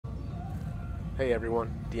Hey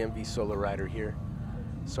everyone, DMV SoloRider here.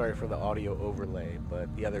 Sorry for the audio overlay,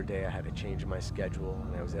 but the other day I had to change my schedule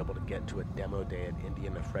and I was able to get to a demo day at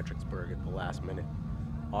Indiana Fredericksburg at the last minute.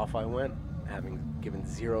 Off I went, having given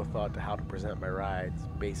zero thought to how to present my rides,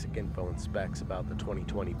 basic info and specs about the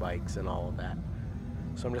 2020 bikes and all of that.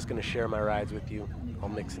 So I'm just going to share my rides with you. I'll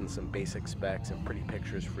mix in some basic specs and pretty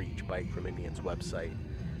pictures for each bike from Indian's website,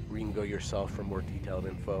 where you can go yourself for more detailed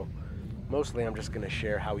info. Mostly I'm just going to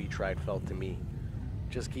share how each ride felt to me.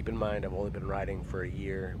 Just keep in mind I've only been riding for a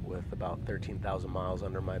year with about 13,000 miles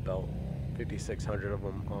under my belt, 5,600 of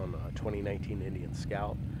them on a 2019 Indian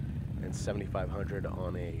Scout and 7,500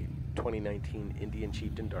 on a 2019 Indian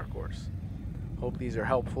Chieftain Dark Horse. Hope these are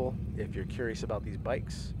helpful. If you're curious about these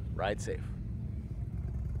bikes, ride safe.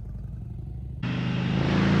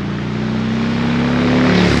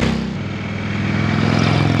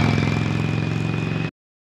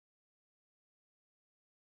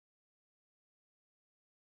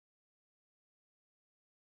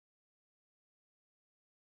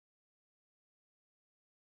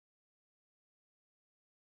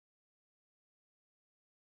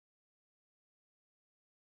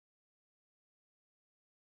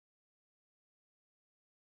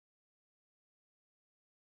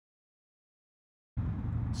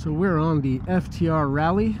 So we're on the FTR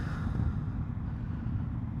rally.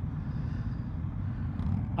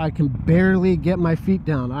 I can barely get my feet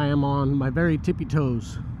down. I am on my very tippy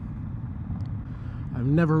toes. I've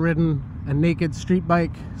never ridden a naked street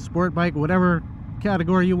bike, sport bike, whatever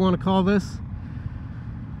category you want to call this.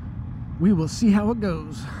 We will see how it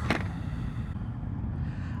goes.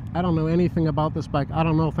 I don't know anything about this bike. I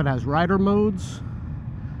don't know if it has rider modes,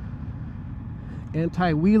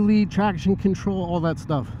 anti-wheelie, traction control, all that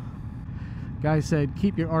stuff. Guy said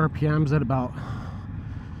keep your RPMs at about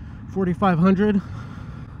 4,500.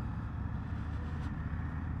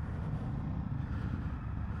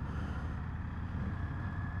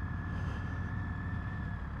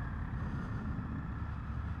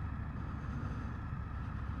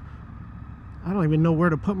 I don't even know where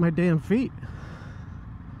to put my damn feet.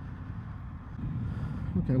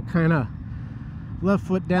 Okay, I'm kind of left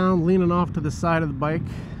foot down, leaning off to the side of the bike.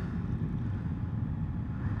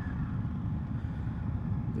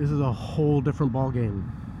 This is a whole different ball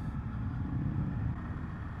game.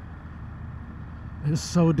 It's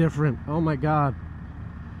so different. Oh my god.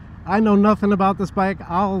 I know nothing about this bike.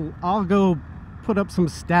 I'll go put up some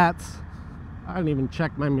stats. I didn't even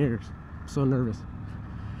check my mirrors. I'm so nervous.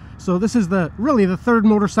 So this is really the third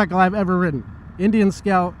motorcycle I've ever ridden. Indian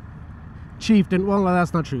Scout, Chieftain, well no,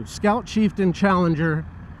 that's not true. Scout, Chieftain, Challenger.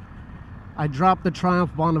 I dropped the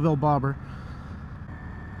Triumph Bonneville Bobber.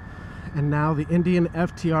 And now the Indian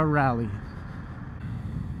FTR Rally.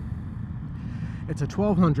 It's a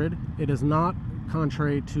 1200. It is not,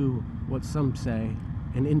 contrary to what some say,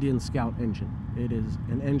 an Indian Scout engine. It is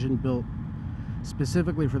an engine built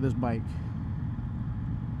specifically for this bike.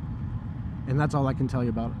 And that's all I can tell you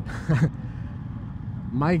about it.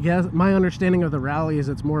 My understanding of the Rally is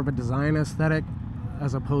it's more of a design aesthetic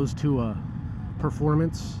as opposed to a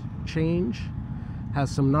performance change.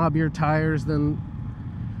 Has some knobbier tires than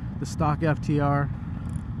the stock FTR,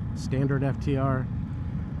 standard FTR,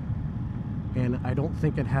 and I don't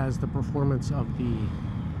think it has the performance of the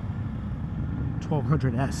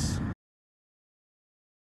 1200S.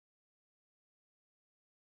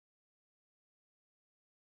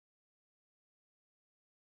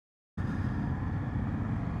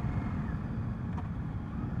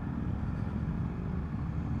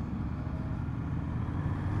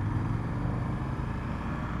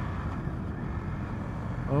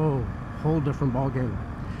 Oh, whole different ball game.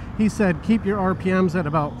 He said keep your RPMs at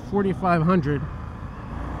about 4,500.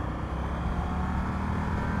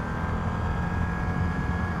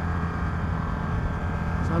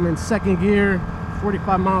 So I'm in second gear,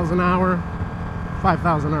 45 miles an hour,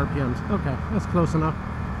 5,000 RPMs. Okay, that's close enough.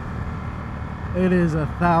 It is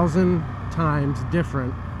 1,000 times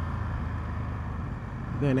different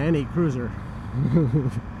than any cruiser.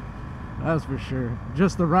 That's for sure.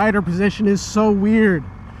 Just the rider position is so weird.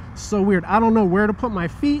 So weird. I don't know where to put my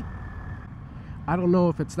feet. I don't know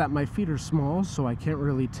if it's that my feet are small, so I can't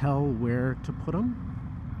really tell where to put them.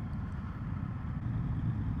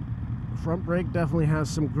 The front brake definitely has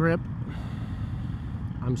some grip.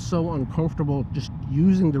 I'm so uncomfortable just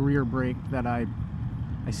using the rear brake that I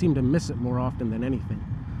seem to miss it more often than anything.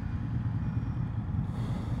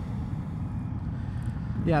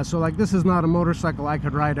 Yeah, so like this is not a motorcycle I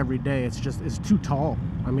could ride every day. It's too tall.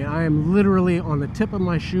 I mean, I am literally on the tip of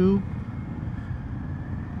my shoe.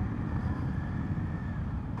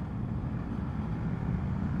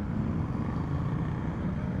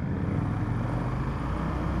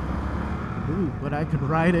 Ooh, but I could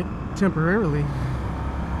ride it temporarily.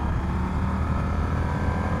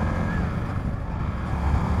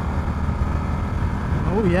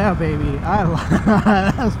 Oh yeah, baby.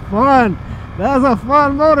 That's fun. That's a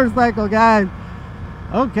fun motorcycle, guys.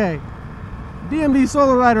 Okay. DMV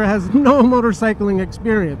SoloRider has no motorcycling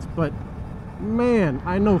experience, but man,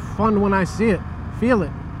 I know fun when I see it, feel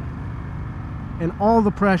it. And all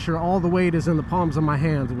the pressure, all the weight is in the palms of my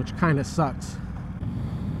hands, which kind of sucks.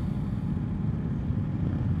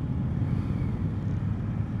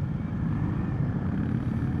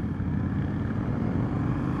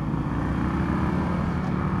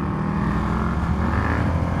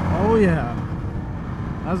 Oh yeah,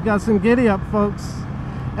 that's got some giddy up, folks.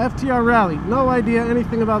 FTR Rally, no idea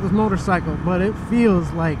anything about this motorcycle, but it feels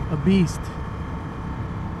like a beast.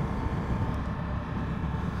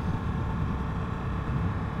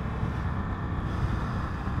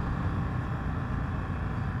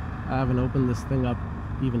 I haven't opened this thing up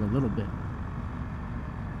even a little bit.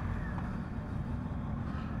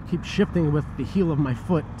 Keep shifting with the heel of my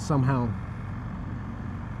foot somehow.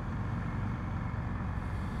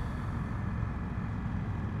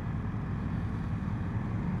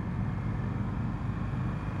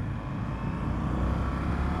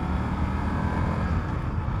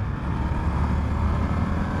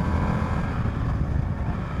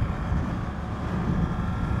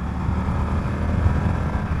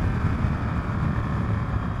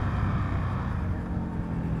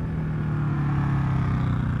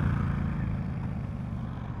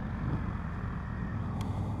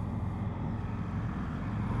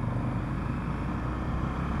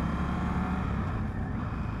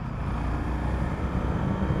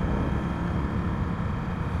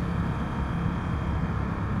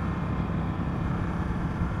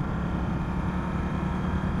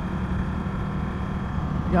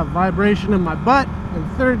 Got vibration in my butt in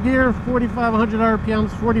third gear, 4,500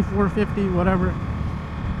 RPMs, 4,450, whatever.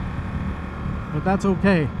 But that's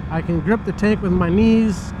okay. I can grip the tank with my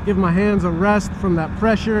knees, give my hands a rest from that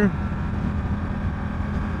pressure.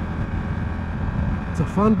 It's a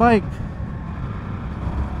fun bike.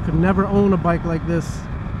 Could never own a bike like this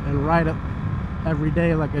and ride it every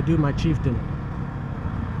day like I do my Chieftain.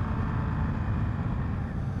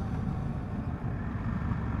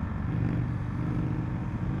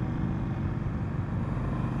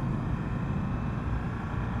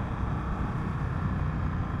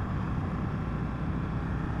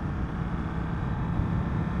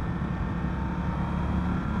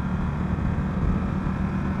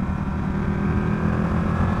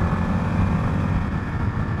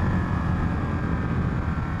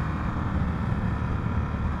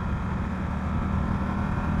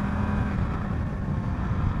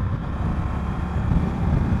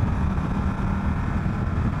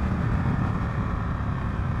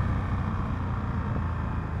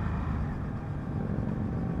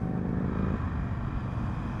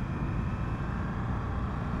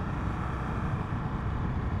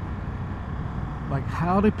 Like,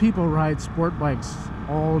 how do people ride sport bikes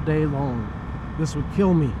all day long? This would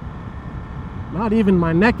kill me. Not even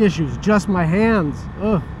my neck issues, just my hands.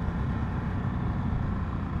 Ugh.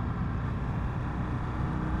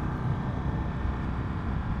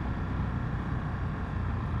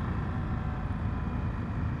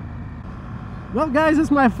 Well, guys,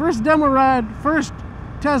 it's my first demo ride, first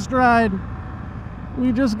test ride.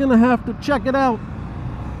 We're just gonna have to check it out.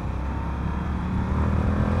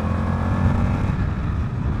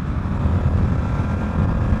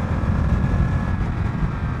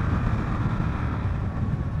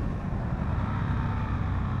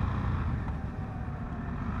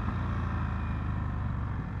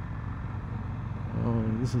 Oh,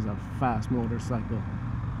 this is a fast motorcycle.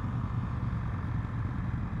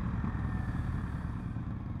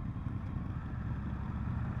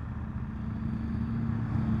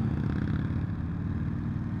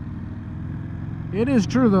 It is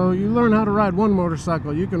true, though. You learn how to ride one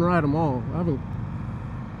motorcycle, you can ride them all.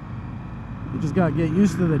 You just gotta get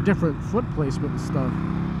used to the different foot placement and stuff.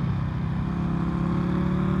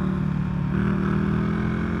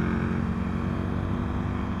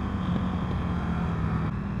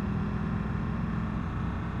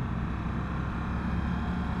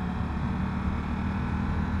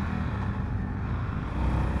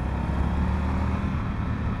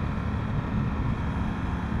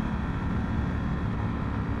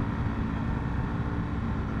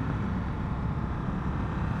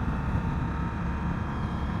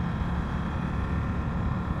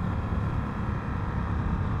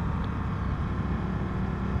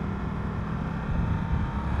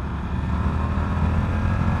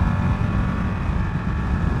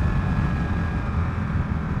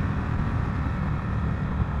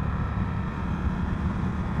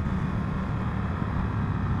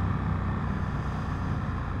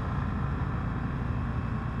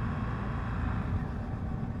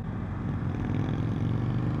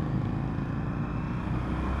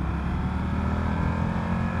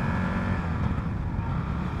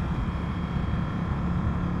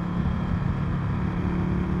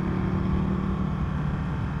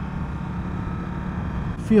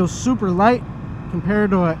 feels super light compared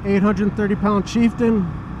to an 830-pound Chieftain.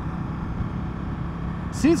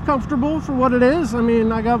 Seat's comfortable for what it is. I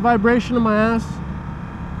mean, I got vibration in my ass.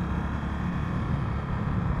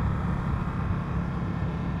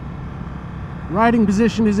 Riding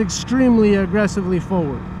position is extremely aggressively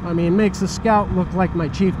forward. I mean, makes the Scout look like my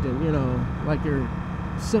Chieftain, you know, like you're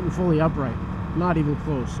sitting fully upright. Not even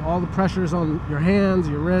close. All the pressure's on your hands,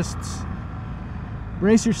 your wrists.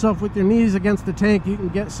 Brace yourself with your knees against the tank, you can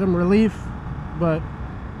get some relief, but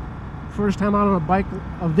first time out on a bike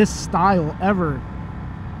of this style ever,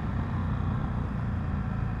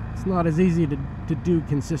 it's not as easy to do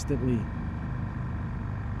consistently.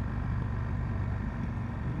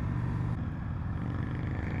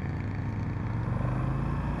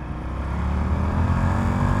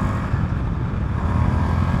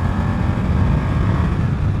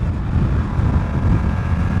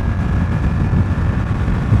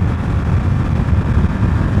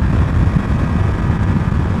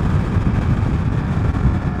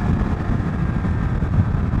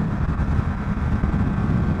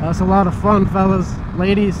 That's a lot of fun, fellas,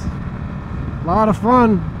 ladies. A lot of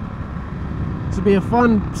fun. This will be a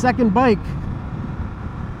fun second bike.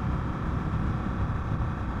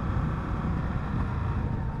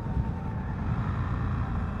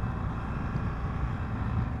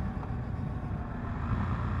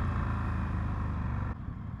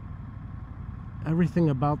 Everything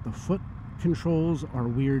about the foot controls are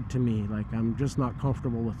weird to me. Like, I'm just not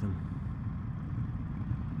comfortable with them.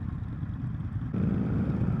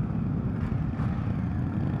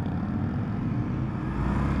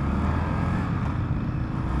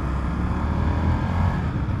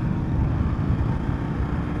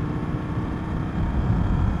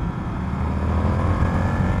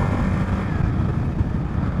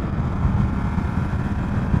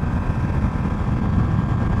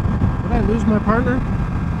 Did I lose my partner?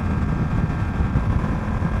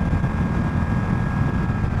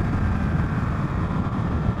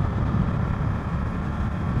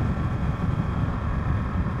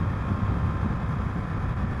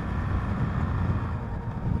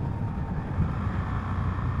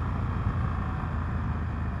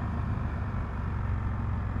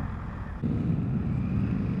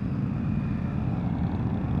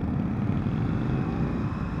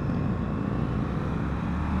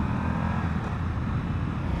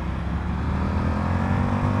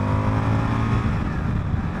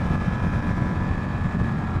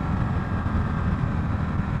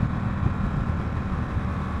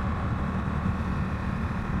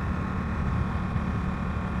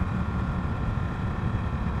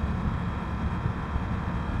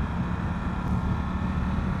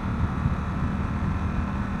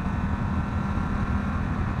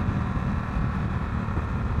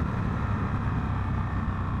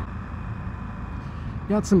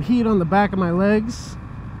 Got some heat on the back of my legs.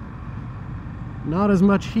 Not as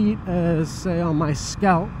much heat as, say, on my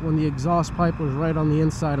Scout when the exhaust pipe was right on the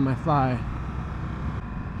inside of my thigh.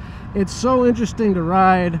 It's so interesting to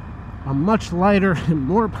ride a much lighter and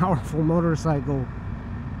more powerful motorcycle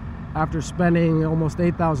after spending almost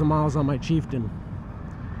 8,000 miles on my Chieftain.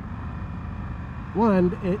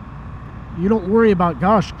 One, you don't worry about,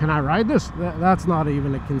 gosh, can I ride this? That's not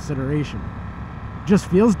even a consideration.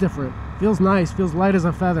 Just feels different. Feels nice, feels light as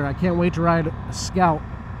a feather. I can't wait to ride a Scout.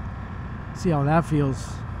 See how that feels.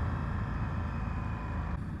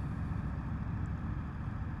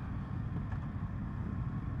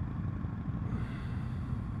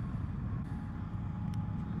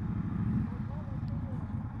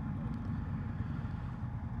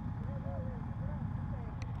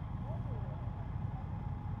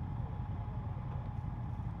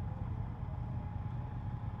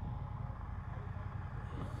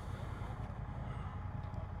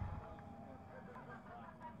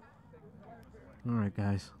 All right,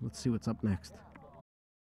 guys, let's see what's up next.